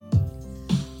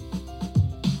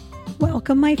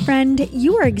Welcome, my friend.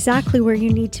 You are exactly where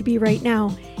you need to be right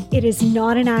now. It is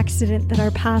not an accident that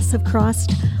our paths have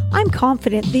crossed. I'm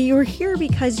confident that you are here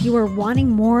because you are wanting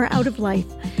more out of life.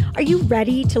 Are you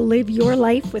ready to live your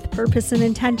life with purpose and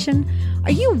intention?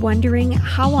 Are you wondering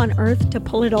how on earth to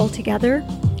pull it all together?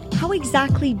 How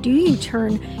exactly do you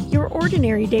turn your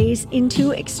ordinary days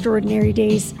into extraordinary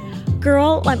days?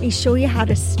 Girl, let me show you how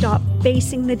to stop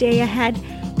facing the day ahead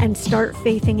and start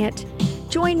faithing it.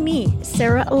 Join me,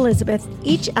 Sarah Elizabeth,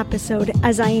 each episode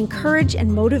as I encourage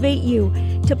and motivate you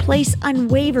to place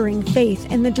unwavering faith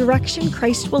in the direction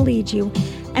Christ will lead you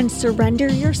and surrender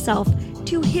yourself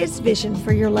to His vision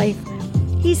for your life.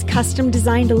 He's custom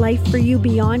designed a life for you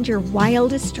beyond your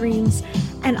wildest dreams,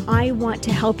 and I want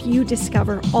to help you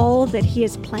discover all that He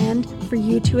has planned for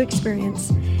you to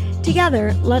experience.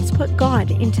 Together, let's put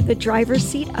God into the driver's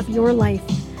seat of your life.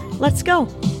 Let's go.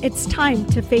 It's time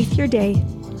to faith your day.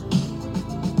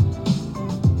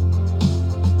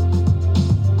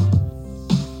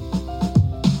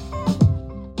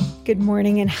 Good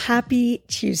morning and happy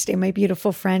Tuesday, my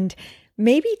beautiful friend.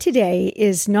 Maybe today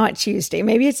is not Tuesday.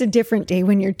 Maybe it's a different day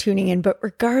when you're tuning in, but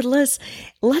regardless,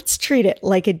 let's treat it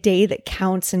like a day that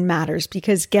counts and matters,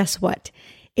 because guess what?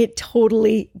 It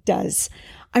totally does.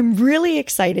 I'm really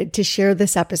excited to share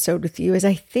this episode with you as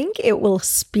I think it will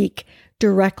speak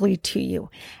directly to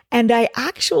you. And I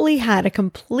actually had a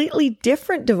completely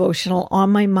different devotional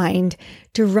on my mind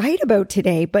to write about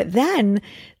today. But then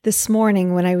this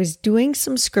morning, when I was doing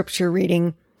some scripture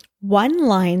reading, one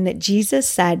line that Jesus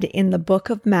said in the book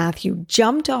of Matthew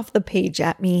jumped off the page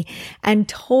at me and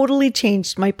totally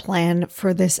changed my plan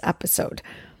for this episode.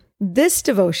 This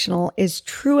devotional is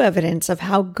true evidence of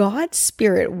how God's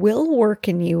Spirit will work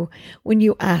in you when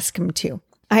you ask Him to.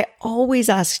 I always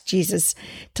ask Jesus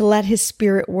to let His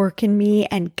Spirit work in me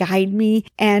and guide me,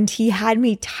 and He had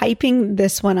me typing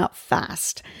this one up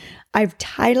fast. I've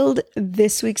titled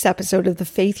this week's episode of the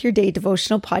Faith Your Day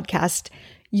devotional podcast,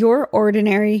 Your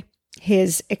Ordinary,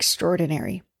 His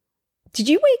Extraordinary. Did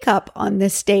you wake up on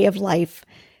this day of life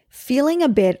feeling a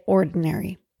bit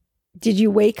ordinary? Did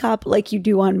you wake up like you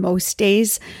do on most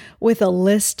days with a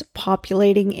list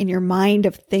populating in your mind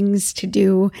of things to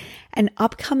do and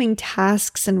upcoming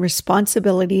tasks and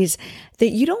responsibilities that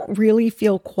you don't really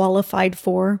feel qualified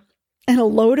for, and a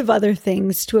load of other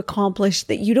things to accomplish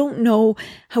that you don't know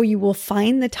how you will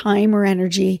find the time or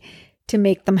energy to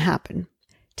make them happen?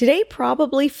 Today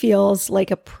probably feels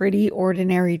like a pretty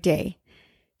ordinary day.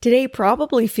 Today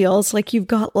probably feels like you've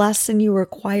got less than you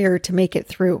require to make it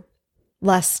through.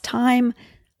 Less time,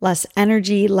 less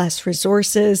energy, less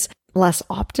resources, less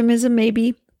optimism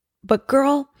maybe. But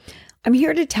girl, I'm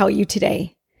here to tell you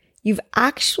today, you've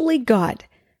actually got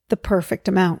the perfect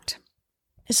amount.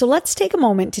 So let's take a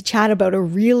moment to chat about a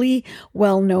really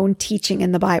well-known teaching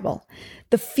in the Bible.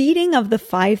 The feeding of the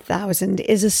 5,000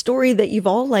 is a story that you've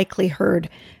all likely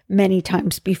heard many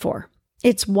times before.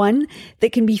 It's one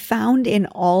that can be found in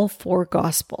all four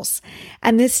Gospels.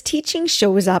 And this teaching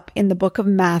shows up in the book of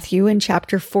Matthew in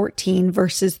chapter 14,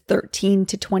 verses 13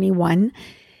 to 21.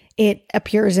 It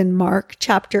appears in Mark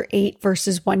chapter 8,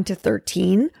 verses 1 to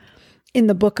 13. In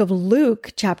the book of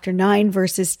Luke chapter 9,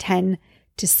 verses 10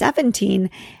 to 17.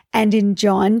 And in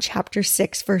John chapter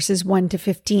 6, verses 1 to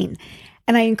 15.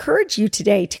 And I encourage you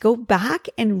today to go back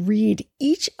and read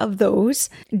each of those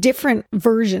different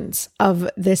versions of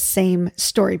this same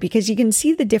story, because you can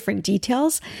see the different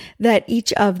details that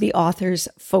each of the authors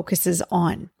focuses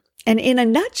on. And in a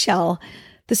nutshell,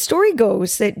 the story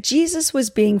goes that Jesus was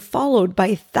being followed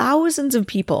by thousands of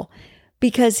people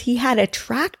because He had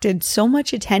attracted so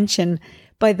much attention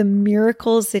by the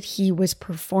miracles that He was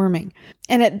performing.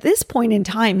 And at this point in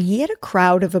time, He had a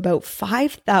crowd of about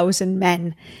 5,000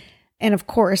 men. And of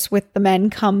course, with the men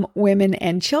come women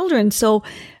and children. So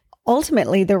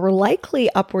ultimately, there were likely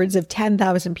upwards of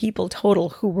 10,000 people total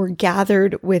who were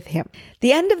gathered with Him.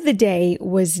 The end of the day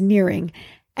was nearing,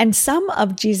 and some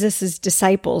of Jesus's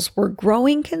disciples were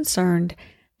growing concerned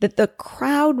that the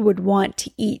crowd would want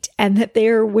to eat and that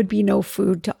there would be no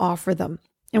food to offer them.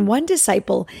 And one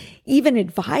disciple even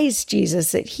advised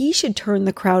Jesus that he should turn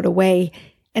the crowd away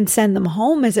and send them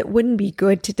home, as it wouldn't be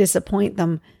good to disappoint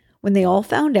them when they all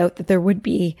found out that there would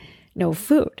be no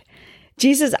food.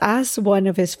 Jesus asked one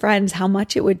of His friends how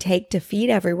much it would take to feed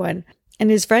everyone,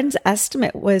 and his friend's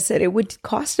estimate was that it would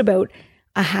cost about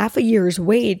a half a year's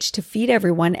wage to feed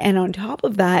everyone. And on top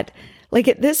of that, like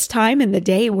at this time in the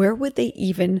day, where would they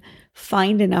even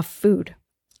find enough food?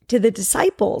 To the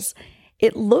disciples,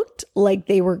 it looked like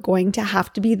they were going to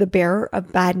have to be the bearer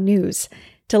of bad news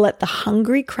to let the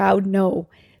hungry crowd know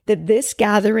that this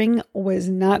gathering was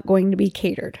not going to be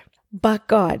catered. But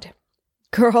God,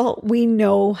 Girl, we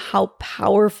know how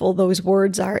powerful those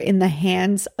words are in the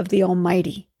hands of the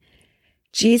Almighty.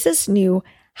 Jesus knew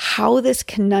how this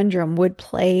conundrum would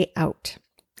play out.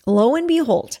 Lo and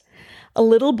behold, a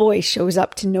little boy shows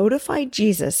up to notify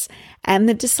Jesus and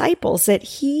the disciples that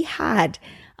he had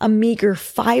a meager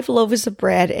 5 loaves of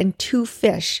bread and 2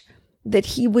 fish that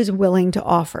he was willing to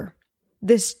offer.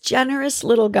 This generous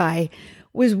little guy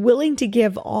was willing to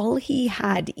give all he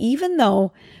had, even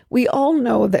though we all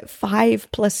know that 5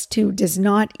 plus 2 does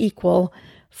not equal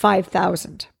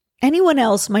 5,000. Anyone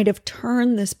else might have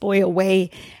turned this boy away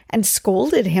and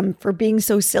scolded him for being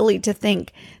so silly to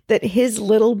think that his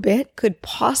little bit could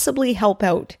possibly help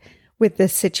out with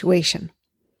this situation.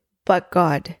 But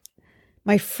God,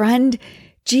 my friend,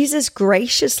 Jesus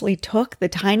graciously took the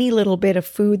tiny little bit of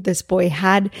food this boy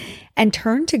had and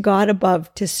turned to God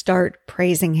above to start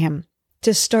praising him,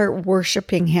 to start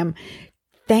worshiping him,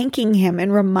 thanking him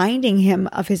and reminding him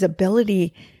of his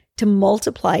ability to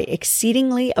multiply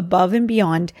exceedingly above and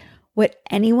beyond what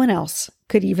anyone else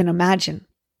could even imagine.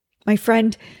 My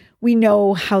friend, we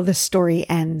know how the story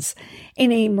ends.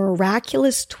 In a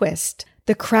miraculous twist,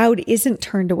 the crowd isn't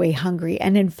turned away hungry,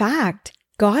 and in fact,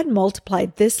 God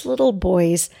multiplied this little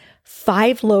boy's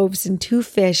 5 loaves and 2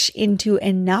 fish into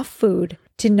enough food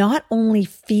to not only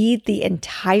feed the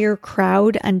entire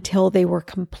crowd until they were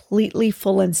completely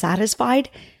full and satisfied,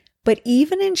 but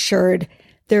even ensured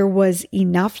there was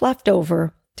enough left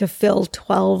over to fill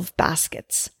 12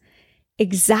 baskets.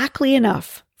 Exactly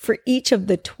enough for each of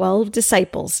the 12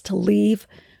 disciples to leave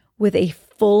with a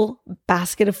full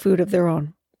basket of food of their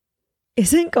own.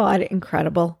 Isn't God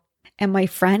incredible? And my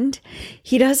friend,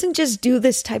 he doesn't just do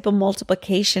this type of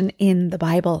multiplication in the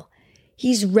Bible.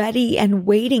 He's ready and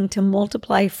waiting to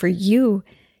multiply for you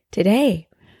today.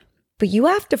 But you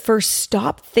have to first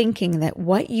stop thinking that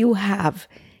what you have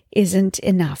isn't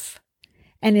enough,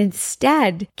 and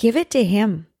instead give it to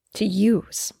him to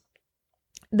use.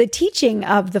 The teaching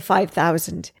of the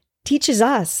 5,000 teaches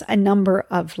us a number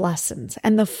of lessons.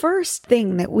 And the first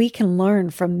thing that we can learn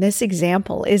from this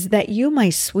example is that you, my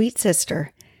sweet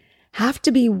sister, have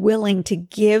to be willing to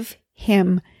give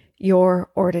him your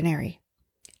ordinary.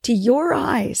 To your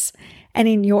eyes and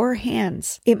in your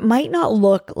hands, it might not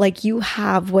look like you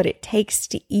have what it takes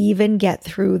to even get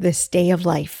through this day of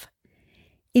life.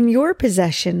 In your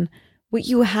possession, what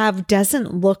you have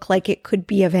doesn't look like it could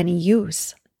be of any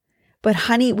use. But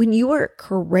honey, when you are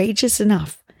courageous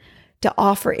enough to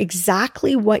offer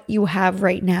exactly what you have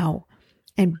right now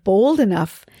and bold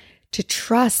enough to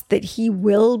trust that he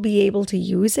will be able to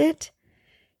use it,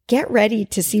 get ready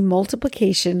to see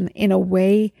multiplication in a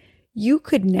way you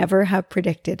could never have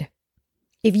predicted.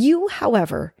 If you,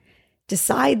 however,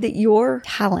 decide that your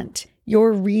talent,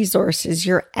 your resources,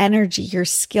 your energy, your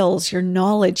skills, your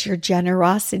knowledge, your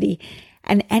generosity,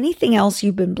 and anything else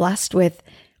you've been blessed with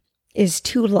is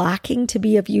too lacking to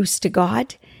be of use to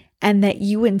God, and that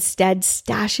you instead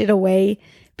stash it away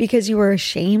because you are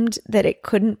ashamed that it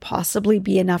couldn't possibly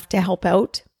be enough to help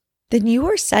out, then you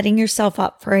are setting yourself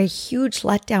up for a huge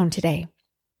letdown today.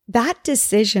 That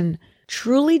decision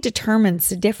truly determines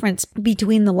the difference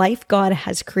between the life God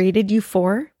has created you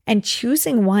for and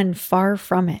choosing one far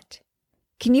from it.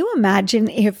 Can you imagine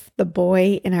if the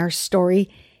boy in our story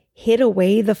hid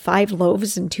away the 5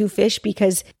 loaves and 2 fish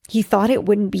because he thought it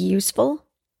wouldn't be useful?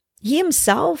 He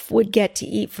himself would get to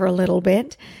eat for a little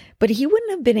bit, but he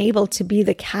wouldn't have been able to be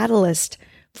the catalyst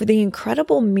for the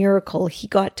incredible miracle he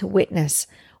got to witness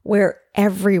where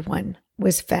everyone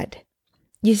was fed.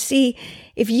 You see,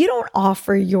 if you don't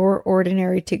offer your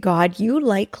ordinary to God, you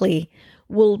likely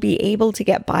will be able to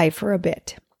get by for a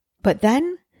bit. But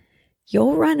then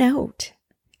you'll run out.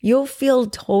 You'll feel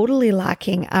totally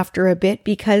lacking after a bit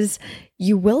because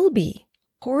you will be.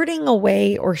 Hoarding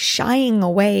away or shying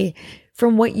away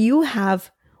from what you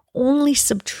have only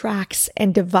subtracts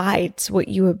and divides what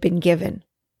you have been given.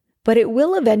 But it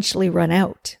will eventually run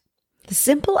out. The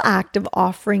simple act of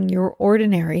offering your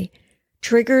ordinary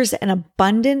triggers an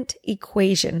abundant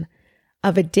equation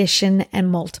of addition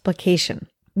and multiplication.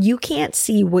 You can't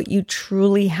see what you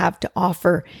truly have to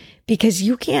offer because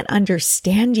you can't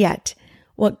understand yet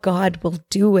what God will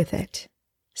do with it.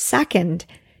 Second,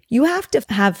 you have to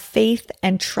have faith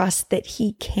and trust that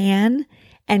He can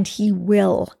and He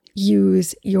will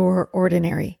use your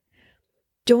ordinary.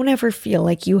 Don't ever feel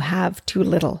like you have too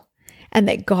little and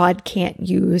that God can't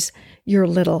use your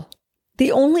little.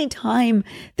 The only time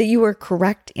that you are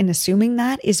correct in assuming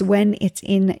that is when it's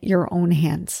in your own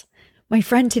hands. My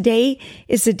friend, today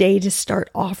is the day to start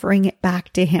offering it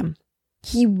back to Him.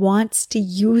 He wants to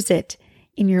use it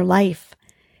in your life.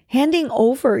 Handing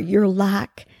over your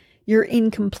lack, your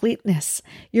incompleteness,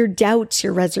 your doubts,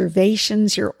 your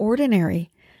reservations, your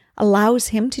ordinary, allows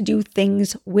Him to do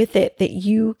things with it that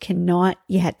you cannot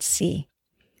yet see.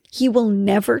 He will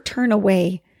never turn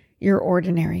away your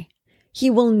ordinary. He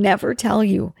will never tell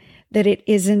you that it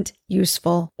isn't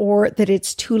useful or that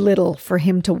it's too little for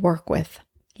Him to work with.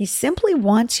 He simply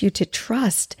wants you to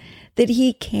trust that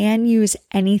He can use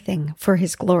anything for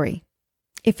His glory.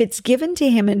 If it's given to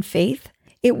Him in faith,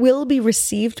 it will be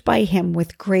received by Him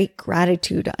with great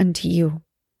gratitude unto you.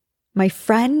 My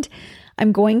friend,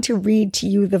 I'm going to read to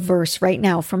you the verse right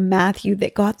now from Matthew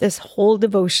that got this whole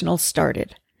devotional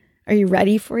started. Are you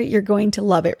ready for it? You're going to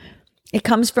love it. It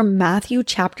comes from Matthew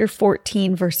chapter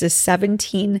 14, verses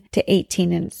 17 to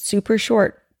 18, and it's super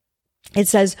short. It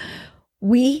says,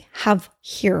 "We have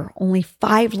here only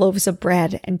 5 loaves of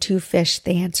bread and 2 fish,"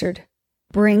 they answered.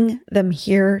 "Bring them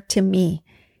here to me,"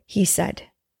 He said.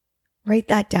 Write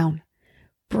that down.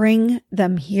 Bring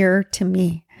them here to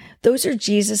me. Those are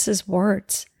Jesus's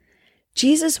words.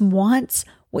 Jesus wants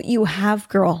what you have,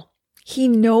 girl. He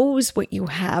knows what you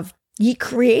have. He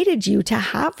created you to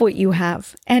have what you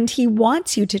have, and He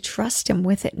wants you to trust Him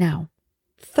with it now.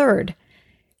 Third,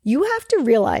 you have to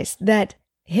realize that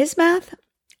His math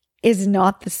is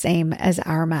not the same as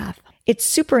our math. It's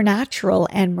supernatural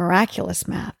and miraculous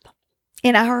math.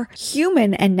 In our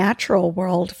human and natural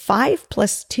world, 5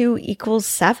 + 2 =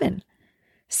 7.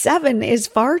 7 is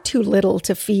far too little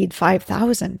to feed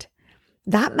 5,000.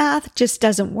 That math just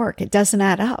doesn't work. It doesn't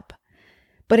add up.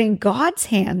 But in God's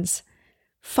hands,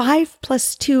 5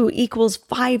 + 2 =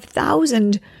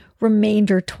 5,000,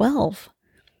 remainder 12.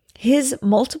 His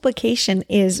multiplication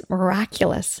is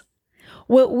miraculous.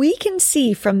 What we can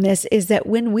see from this is that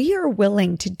when we are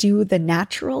willing to do the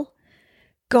natural,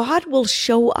 God will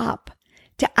show up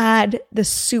to add the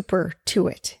super to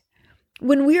it.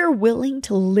 When we are willing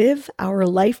to live our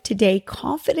life today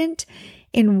confident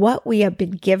in what we have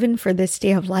been given for this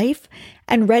day of life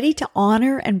and ready to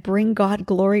honor and bring God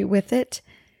glory with it,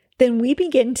 then we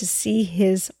begin to see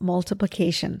His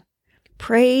multiplication.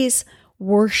 Praise,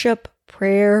 worship,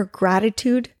 prayer,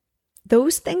 gratitude,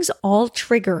 those things all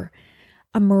trigger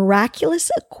a miraculous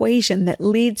equation that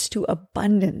leads to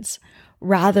abundance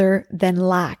rather than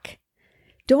lack.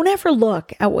 Don't ever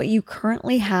look at what you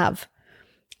currently have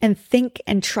and think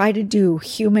and try to do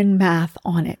human math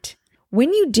on it.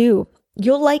 When you do,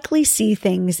 you'll likely see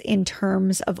things in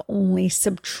terms of only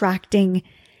subtracting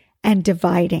and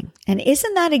dividing. And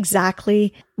isn't that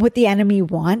exactly what the enemy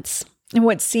wants? And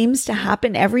what seems to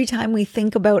happen every time we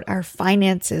think about our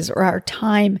finances or our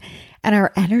time and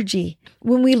our energy?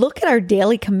 When we look at our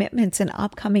daily commitments and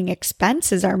upcoming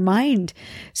expenses, our mind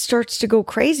starts to go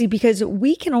crazy because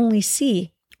we can only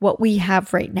see what we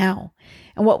have right now.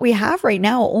 And what we have right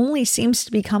now only seems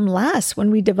to become less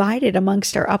when we divide it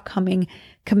amongst our upcoming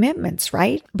commitments,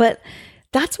 right? But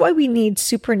that's why we need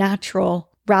supernatural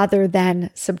rather than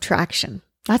subtraction.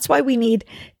 That's why we need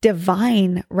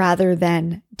divine rather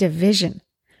than division.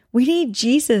 We need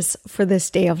Jesus for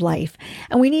this day of life,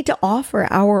 and we need to offer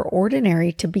our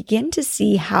ordinary to begin to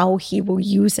see how He will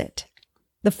use it.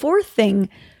 The fourth thing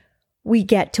we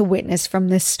get to witness from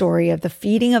this story of the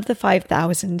feeding of the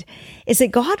 5,000 is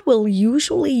that God will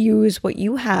usually use what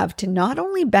you have to not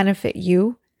only benefit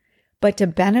you, but to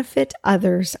benefit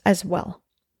others as well.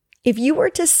 If you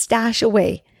were to stash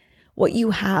away what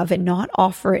you have and not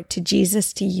offer it to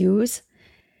Jesus to use,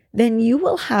 then you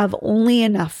will have only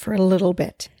enough for a little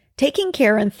bit. Taking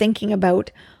care and thinking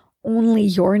about only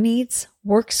your needs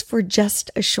works for just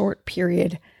a short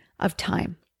period of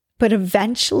time, but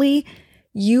eventually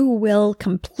you will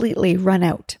completely run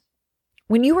out.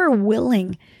 When you are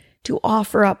willing to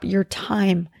offer up your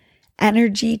time,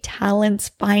 energy, talents,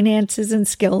 finances, and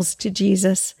skills to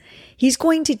Jesus, He's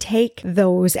going to take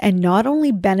those and not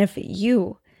only benefit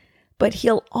you, but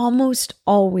He'll almost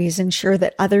always ensure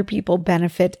that other people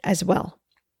benefit as well.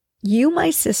 You, my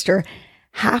sister,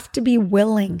 have to be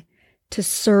willing to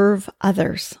serve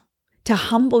others, to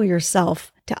humble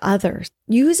yourself to others.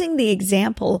 Using the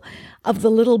example of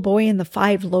the little boy and the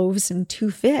 5 loaves and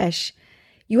 2 fish,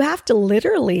 you have to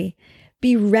literally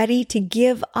be ready to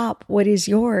give up what is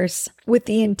yours with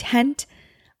the intent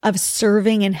of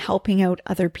serving and helping out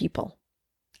other people.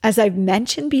 As I've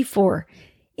mentioned before,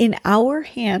 in our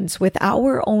hands with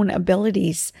our own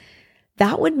abilities,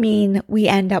 that would mean we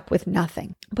end up with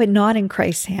nothing, but not in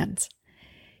Christ's hands.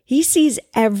 He sees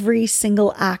every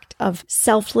single act of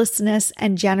selflessness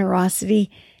and generosity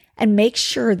and makes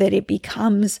sure that it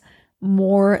becomes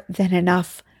more than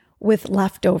enough with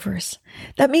leftovers.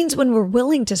 That means when we're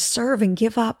willing to serve and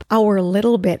give up our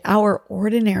little bit, our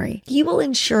ordinary, He will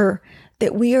ensure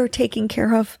that we are taken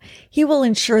care of, He will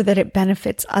ensure that it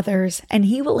benefits others, and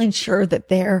He will ensure that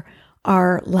there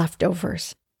are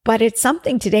leftovers. But it's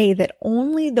something today that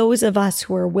only those of us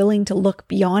who are willing to look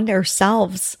beyond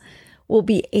ourselves will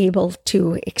be able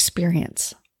to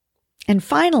experience. And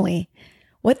finally,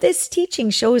 what this teaching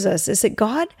shows us is that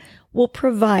God will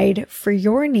provide for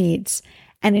your needs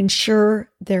and ensure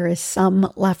there is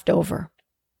some left over.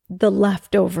 The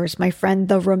leftovers, my friend,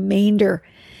 the remainder,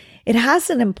 it has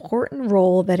an important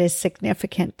role that is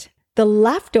significant. The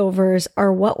leftovers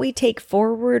are what we take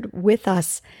forward with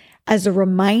us as a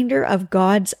reminder of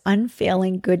God's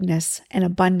unfailing goodness and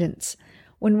abundance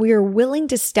when we are willing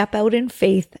to step out in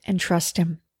faith and trust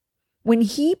Him. When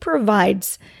He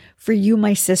provides for you,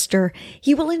 my sister,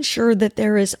 He will ensure that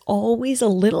there is always a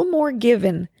little more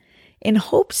given in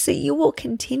hopes that you will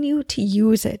continue to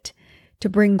use it to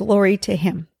bring glory to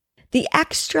Him. The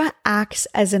extra acts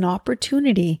as an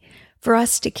opportunity for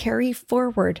us to carry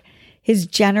forward His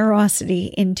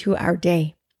generosity into our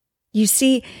day. You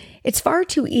see, it's far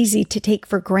too easy to take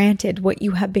for granted what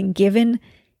you have been given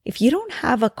if you don't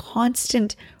have a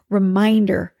constant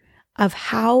reminder of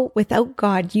how without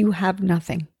God you have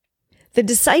nothing. The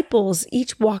disciples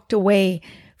each walked away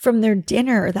from their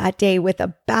dinner that day with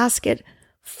a basket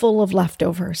full of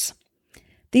leftovers.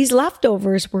 These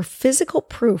leftovers were physical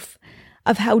proof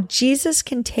of how Jesus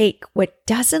can take what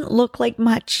doesn't look like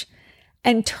much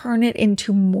and turn it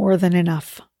into more than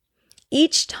enough.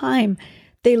 Each time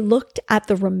they looked at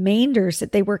the remainders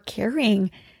that they were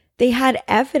carrying, they had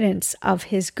evidence of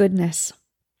His goodness.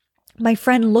 My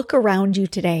friend, look around you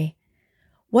today.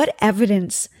 What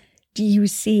evidence do you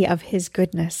see of His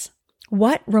goodness?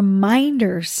 What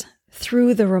reminders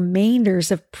through the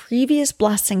remainders of previous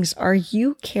blessings are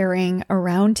you carrying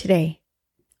around today?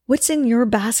 What's in your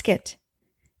basket?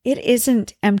 It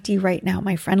isn't empty right now,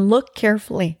 my friend. Look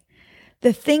carefully.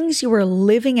 The things you are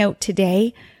living out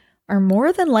today are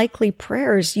more than likely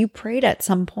prayers you prayed at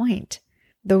some point.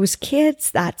 Those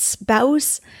kids, that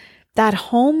spouse, that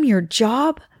home, your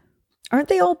job, aren't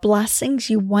they all blessings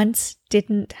you once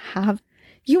didn't have?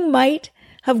 You might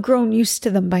have grown used to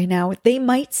them by now. They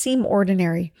might seem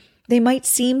ordinary. They might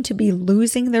seem to be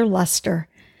losing their luster.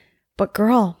 But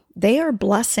girl, they are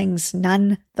blessings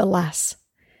nonetheless.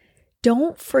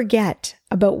 Don't forget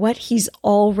about what He's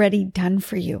already done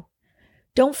for you.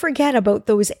 Don't forget about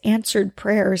those answered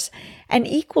prayers, and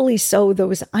equally so,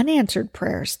 those unanswered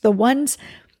prayers, the ones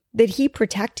that He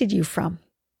protected you from.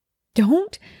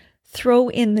 Don't throw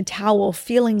in the towel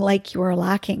feeling like you are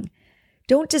lacking.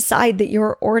 Don't decide that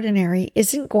your ordinary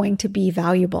isn't going to be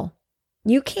valuable.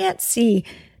 You can't see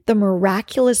the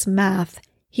miraculous math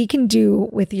He can do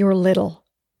with your little.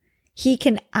 He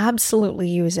can absolutely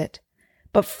use it.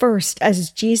 But first, as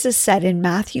Jesus said in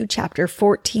Matthew chapter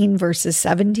 14, verses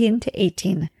 17 to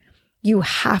 18, you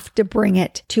have to bring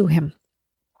it to Him.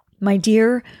 My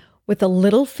dear, with a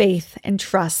little faith and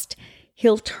trust,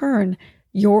 He'll turn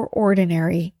your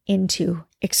ordinary into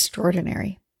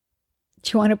extraordinary.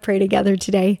 Do you want to pray together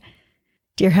today?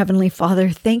 Dear Heavenly Father,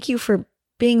 thank you for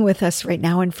being with us right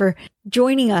now and for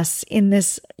joining us in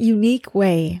this unique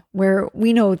way where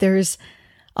we know there's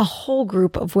a whole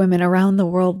group of women around the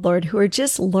world, Lord, who are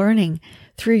just learning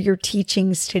through your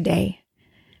teachings today.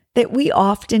 That we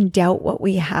often doubt what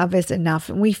we have is enough,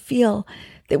 and we feel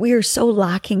that we are so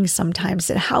lacking sometimes,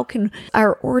 that how can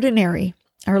our ordinary,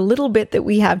 our little bit that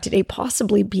we have today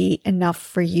possibly be enough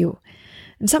for you?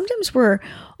 And sometimes we're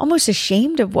almost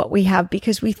ashamed of what we have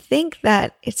because we think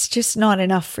that it's just not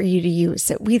enough for you to use.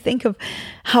 That we think of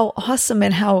how awesome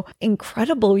and how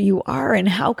incredible you are, and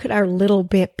how could our little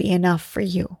bit be enough for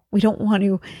you? We don't want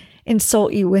to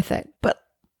insult you with it. But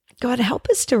God, help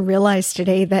us to realize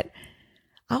today that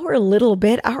our little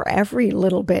bit, our every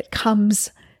little bit comes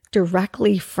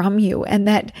directly from you, and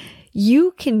that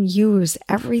you can use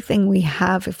everything we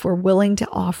have if we're willing to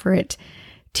offer it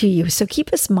to you. So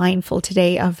keep us mindful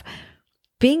today of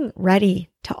being ready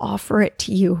to offer it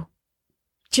to you,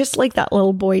 just like that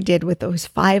little boy did with those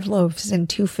 5 loaves and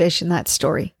 2 fish in that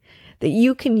story, that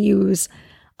you can use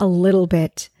a little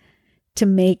bit to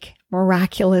make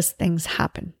miraculous things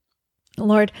happen.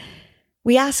 Lord,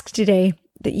 we ask today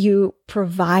that you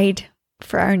provide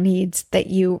for our needs, that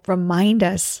you remind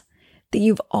us that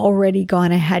you've already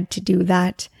gone ahead to do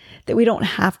that we don't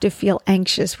have to feel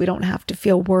anxious, we don't have to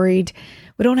feel worried,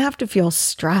 we don't have to feel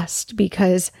stressed,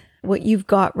 because what you've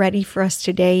got ready for us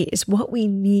today is what we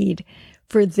need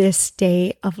for this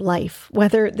day of life.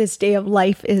 Whether this day of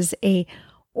life is a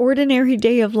ordinary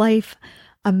day of life,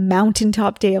 a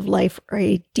mountaintop day of life, or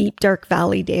a deep, dark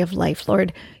valley day of life,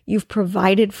 Lord, you've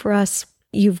provided for us.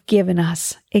 You've given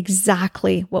us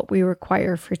exactly what we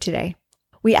require for today.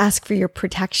 We ask for your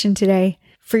protection today,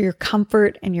 for your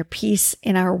comfort and your peace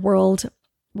in our world,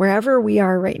 wherever we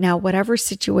are right now, whatever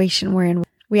situation we're in.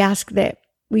 We ask that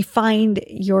we find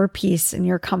your peace and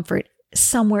your comfort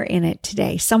somewhere in it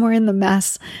today, somewhere in the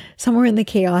mess, somewhere in the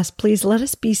chaos. Please let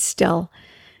us be still.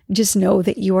 Just know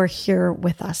that you are here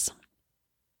with us.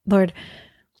 Lord,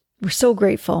 we're so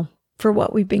grateful for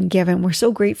what we've been given. We're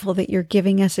so grateful that you're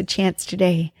giving us a chance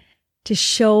today to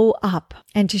show up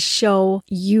and to show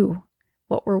you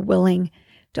what we're willing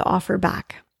to offer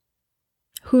back.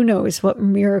 Who knows what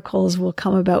miracles will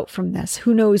come about from this?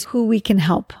 Who knows who we can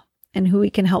help and who we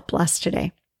can help bless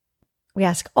today? We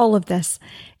ask all of this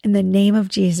in the name of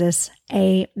Jesus.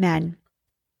 Amen.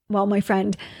 Well, my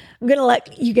friend, I'm going to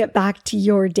let you get back to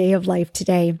your day of life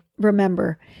today.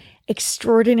 Remember,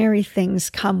 extraordinary things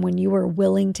come when you are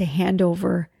willing to hand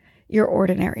over your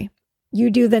ordinary. You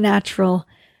do the natural,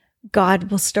 God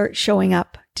will start showing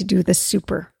up to do the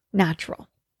supernatural.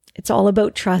 It's all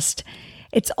about trust.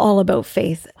 It's all about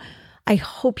faith. I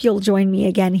hope you'll join me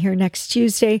again here next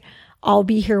Tuesday. I'll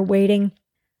be here waiting,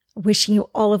 wishing you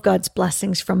all of God's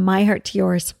blessings from my heart to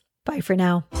yours. Bye for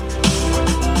now.